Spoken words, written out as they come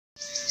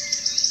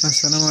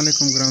السلام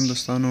علیکم ګران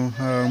دوستانو.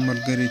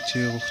 ملګري چې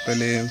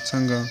غوښتلې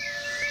څنګه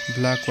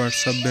بلاک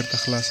واټسپ بیرته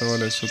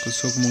خلاصولی سو، که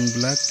څوک مونږ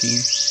بلاک کړي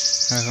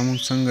هغه مونږ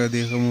څنګه د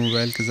هغه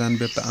موبایل کې ځان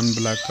بیرته ان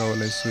بلاک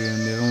کولی سو،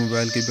 یعنې د هغه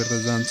موبایل کې بیرته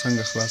ځان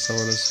څنګه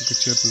خلاصولی سو که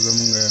چېرته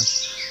زمونږ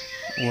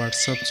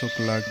واټسپ څوک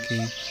لاک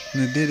کړي.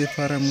 نو دې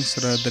دپاره مونږ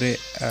سره درې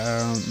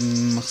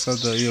مقصد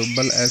یو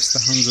بل ایپس ته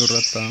هم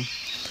ضرورت ده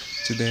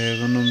چې د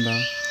هغه نوم ده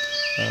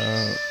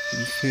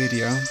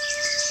فیریا.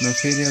 نو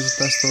فیریا زه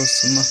تاسو ته اوس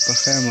مخته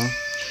ښیم.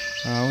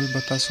 اول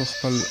به تاسو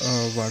خپل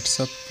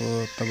واټسپ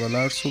ته به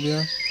لاړ سو. بیا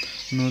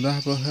نو دا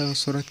په هغه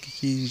صورت کې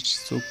کېږي چې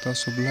څوک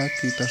تاسو بلاک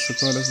کړي، تاسو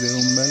کولی سئ د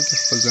یو موبایل کې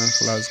خپل ځان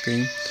خلاص کړئ.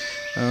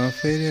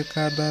 فیریا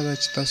کار دا ده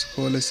چې تاسو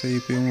کولی سئ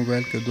په یو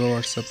موبایل کې 2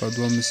 واټسپه،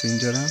 2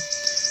 مسنجره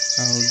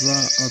او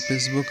 2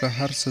 فیسبوکه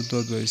هر څه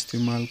 2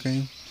 استعمال کړئ.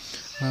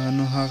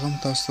 نو هغه هم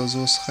تاسو ته زه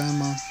اوس ښیم.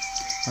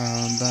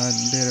 دا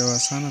ډېره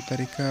اسانه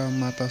طریقه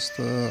ما تاسو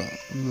ته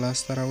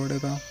لاسته راوړې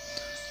ده،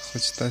 خو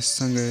چې تاسو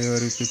څنګه یې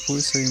وارې پرې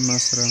پوه سئ ما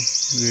سره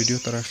ویډیو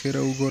تر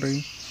اخره وګورئ.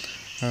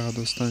 هغه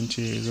دوستان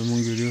چې زموږ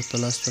ویډیو ته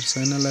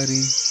لاسرسی نه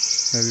لري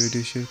دا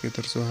ویډیو شیر کړئ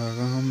تر څو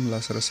هغه هم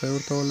لاسرسی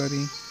ورته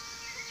ولري.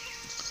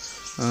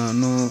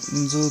 نو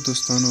زه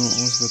دوستانو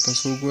اوس به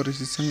تاسو وګورئ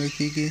چې څنګه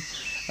کېږي.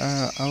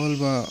 اول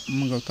به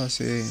موږ او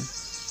تاسې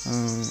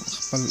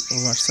خپل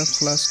واټسپ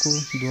خلاص کړو.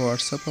 2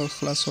 واټسپه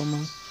خلاصوم.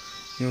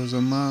 یو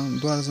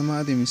دواړه زما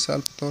د مثال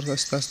په طور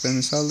تاسو ته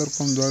مثال در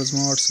کوم. دواړه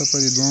زما واټسپه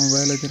دي، 2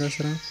 موبایله دي را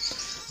سره.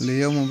 له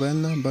یو موبایل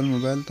نه بل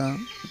موبایل ته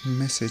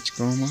میسج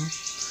کوم.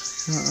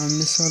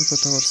 مثال په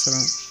طور سره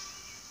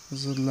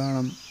زه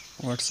لاړم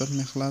واټسپ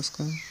مې خلاص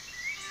کړ.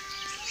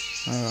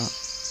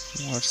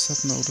 واټسپ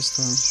نه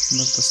وروسته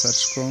دلته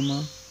سرچ کوم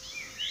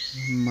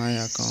مای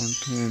اکاونټ،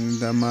 یعنې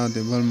دا ما د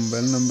بل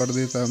موبایل نمبر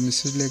دی ته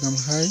میسج لیږم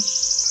های.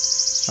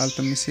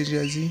 هلته میسج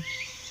راځي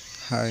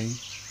های،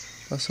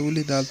 تاسو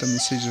ولید هلته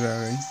میسج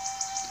راغی.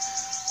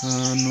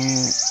 نو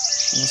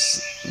اوس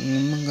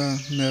موږ د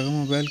هغه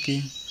موبایل کې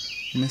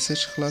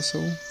میسج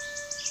خلاصوو.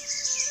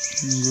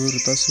 ګورو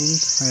تاسو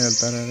ولید های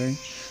هلته راغی.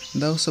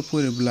 دا اوسه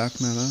پورې بلاک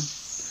نه ده.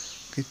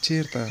 که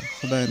چېرته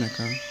خدای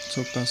نکړه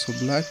څوک تاسو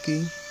بلاک کړي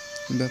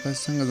بیا تاسو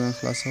څنګه ځان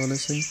خلاصولی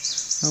سئ.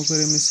 او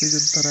ګورئ میسج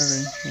دلته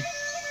راغی.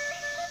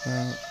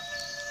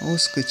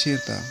 اوس که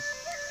چېرته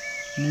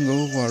موږ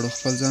وغواړو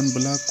خپل ځان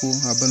بلاک کړو،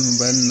 بل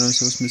موبایل نه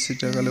اوس میسج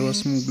راغلی، اوس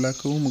موږ بلاک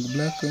کوو، موږ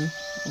بلاک کړو.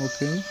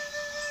 اوکې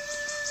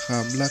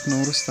بلاک نه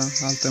وروسته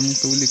هلته موږ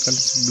ته ولیکل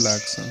چې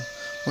بلاک سه.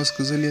 اوس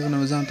که زه لیږم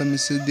ځان ته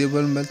میسج دی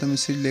بل موبایل ته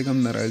میسج لیږم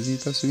نه راځي.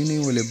 تاسو وینئ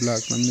ولې بلاک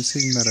کړم،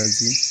 میسج نه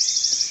راځي.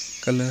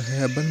 که له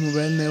بل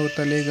موبایل نه یې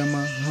ورته لیږم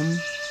هم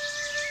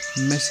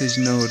میسج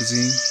نه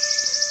ورځي،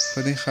 په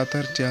دې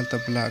خاطر چې هلته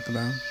بلاک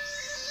ده.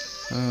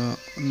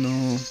 نو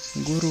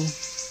ګورو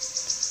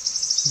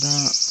دا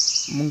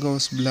موږ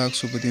اوس بلاک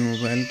شو په دې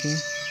موبایل کې.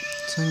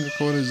 څنګه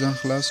کولی ځان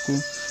خلاص کړو.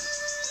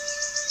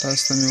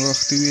 تاسو ته مې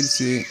وختي ویل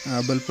چې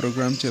بل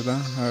پروګرام چې ده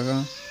هغه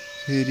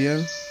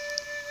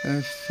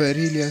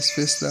فریل یا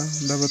سپیس ده،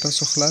 دا به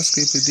تاسو خلاص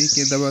کړئ. په دې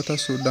کې دا به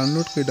تاسو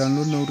ډاونلوډ کړئ.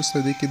 ډاونلوډ نه وروسته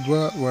دې کې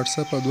 2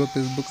 واټسپه، 2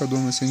 فیسبوکه، 2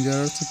 مسنجر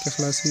هر څه کې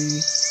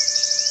خلاصېږي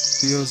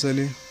په یو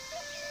ځلې.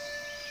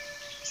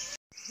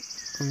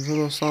 زه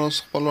دوستانو اوس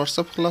خپل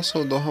واټسپ خلاص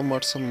او 2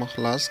 واټسپ مو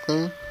خلاص کړ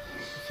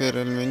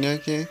فیرل منیا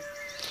کې.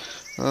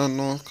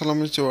 نو کله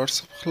مې چې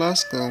واټسپ خلاص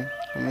کړ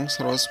موږ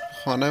سره اوس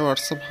پخوانی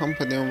واټسپ هم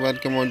په دې موبایل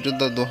کې موجود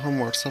ده. 2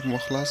 واټسپ مو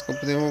خلاص کړ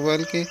په دې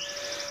موبایل کې.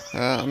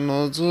 نو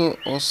زه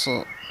اوس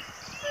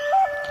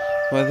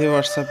په دې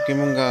واټسپ کې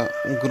موږ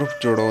ګروپ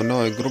جوړوو،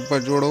 نوی ګروپ به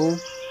جوړوو.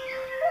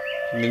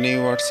 د نوي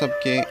واټسپ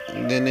کې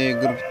د نوي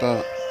ګروپ ته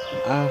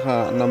هغه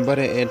نمبر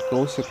یې ایډ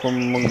کوو چې کوم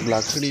موږ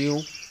بلاک کړي یو،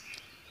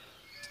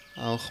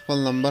 او خپل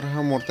نمبر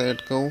هم ورته ایډ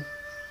کوو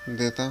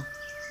دې ته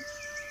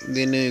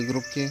دې نوي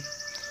ګروپ کې.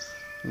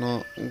 نو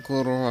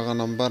ګورو هغه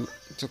نمبر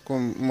چې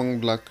کوم موږ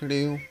بلاک کړي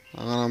یو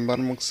هغه نمبر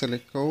موږ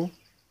سلیکټ کوو.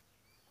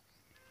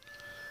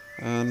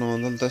 نو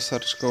دلته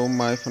سرچ کوو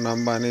مای په نام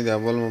باندې د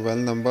اول موبایل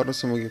نمبر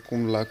چې موږ کوم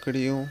بلاک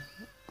کړي یو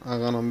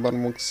هغه نمبر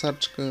موږ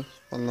سرچ کړ.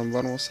 خپل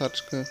نمبر مو سرچ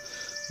کړ.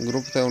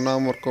 ګروپ ته یو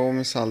نام ورکوو،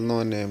 مثال نو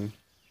نیم،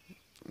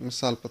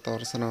 مثال په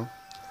طور سره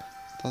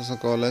تاسو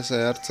کولی سئ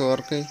هر څه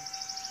ورکړئ.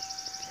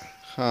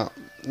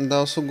 دا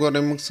اوس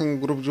وګورئ موږ څنګه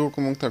ګروپ جوړ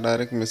کړو. موږ ته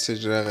ډایرکټ میسج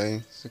راغی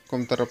چې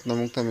کوم طرف نه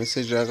موږ ته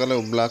میسج راغلی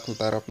او بلاک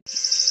طرف.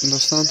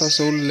 دوستان تاسو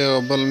ولولئ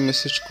بل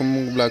میسج کوم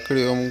موږ بلاک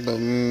کړي او موږ د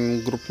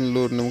ګروپ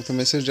لور نه موږ ته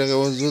میسج راغی.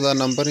 اوس زه دا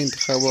نمبر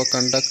انتخابوه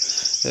کنډکټ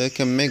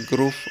کې میک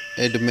ګروپ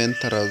ایډمن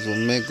ته راځو.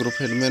 میک ګروپ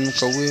ایډمن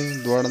کوئ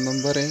دواړه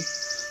نمبر یې،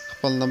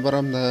 خپل نمبر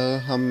هم د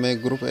هم میک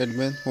ګروپ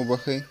ایډمن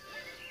وبښئ.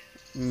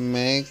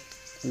 میک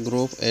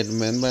ګروپ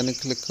ایډمن باندې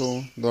کلیک کوو.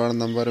 دواړه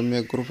نمبر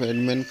میک ګروپ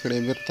ایډمن کړئ.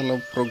 بیرته له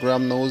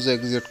پروګرام نه وځو،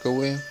 ایګزیټ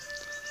کوئ.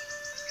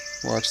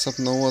 واټسپ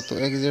نه ووتو،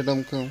 ایګزیټ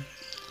هم کوم.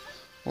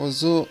 اوس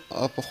زه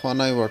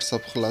پخوانی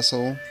واټسپ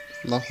خلاصوم.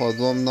 دا خو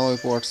دویم نوی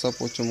په واټسپ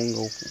و چې موږ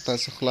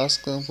تاسې خلاص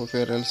کړ په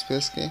پیرل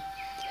سپیس کې.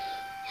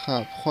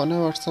 پخوانی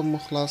واټسپ مو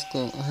خلاص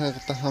کړ، هغه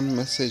ته هم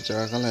میسج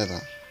راغلی ده،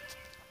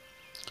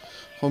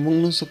 خو موږ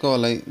نشو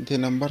کولی دې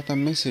نمبر ته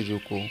میسج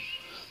وکړو.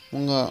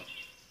 موږ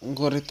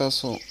ګورئ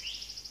تاسو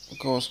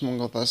که اوس مونږ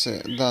تاسې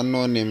دا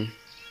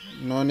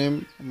نو نیم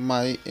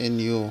مای ان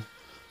یو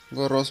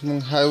ګوره اوس مونږ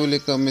های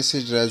ولیکه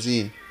میسیج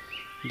راځي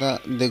دا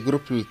د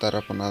ګروپ له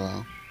طرفه نه ده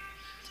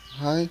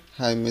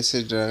های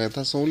میسیج راغی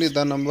تاسو ولې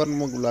دا نمبر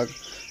مونږ بلاک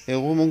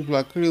هغو مونږ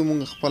بلاک کړي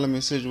مونږ خپله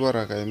میسیج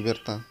ورغی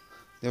بیرته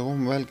د هغو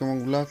موبایل کې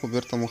مونږ بلاک کړو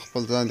بیرته مونږ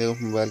خپل ځان د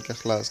هغه موبایل کې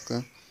خلاص کړه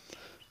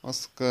اوس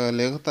که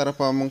له هغه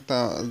طرفه مونږ ته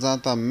ځان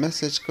ته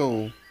میسیج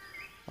کوو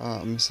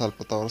مثال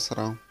په طور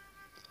سره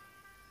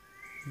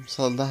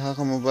مثال د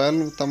هغه موبایل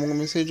ته مونږ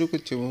میسیج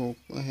وکړو چې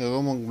هغه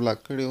مونږ بلاک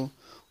کړي وو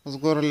اوس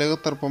ګوره له هغه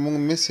طرفه مونږ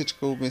میسیج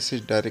کوو میسیج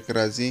ډایرکټ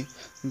راځي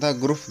دا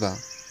ګروپ ده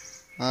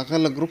هغه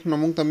له ګروپ نه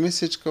مونږ ته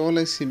میسیج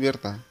کولی سي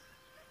بیرته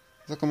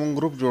ځکه مونږ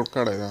ګروپ جوړ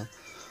کړی ده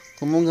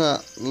که مونږ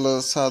له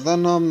ساده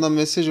نام نه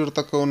میسیج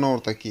ورته کوو نه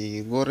ورته کېږي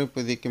ګورئ په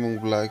دې کې مونږ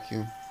بلاک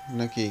یو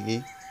نه کېږي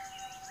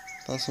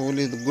تاسو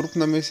ولې د ګروپ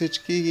نه میسیج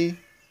کېږي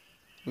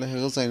له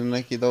هغه ځای نه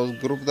کېږي دا اوس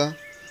ګروپ ده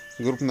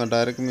ګروپ نه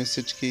ډایرکټ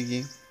میسیج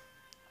کېږي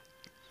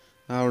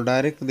او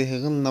ډایرکټ د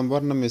هغه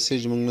نمبر نه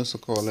میسیج مونږ نسو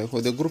کولی خو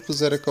د ګروپ په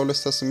ذریعه کولی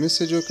سي تاسو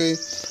میسیج وکړئ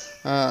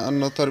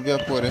نو تر بیا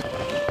پورې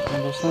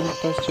دوستان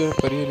تاسو چېرې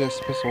پریل یا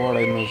سپیس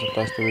غواړئ نو زه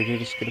تاسو ته ویډیو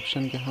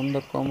ډسکرپشن کې هم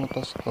درکوم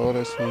تاسو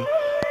کولی سئ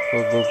په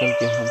ګوګل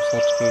کې هم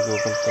سرچ کړئ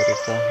ګوګل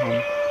طریقه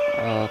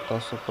هم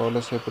تاسو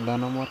کولی سئ په دا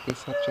نمبر کې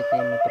سرچ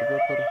کړئ نو تر بیا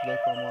پورې خدای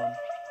په امان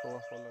ښه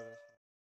وخت ولرئ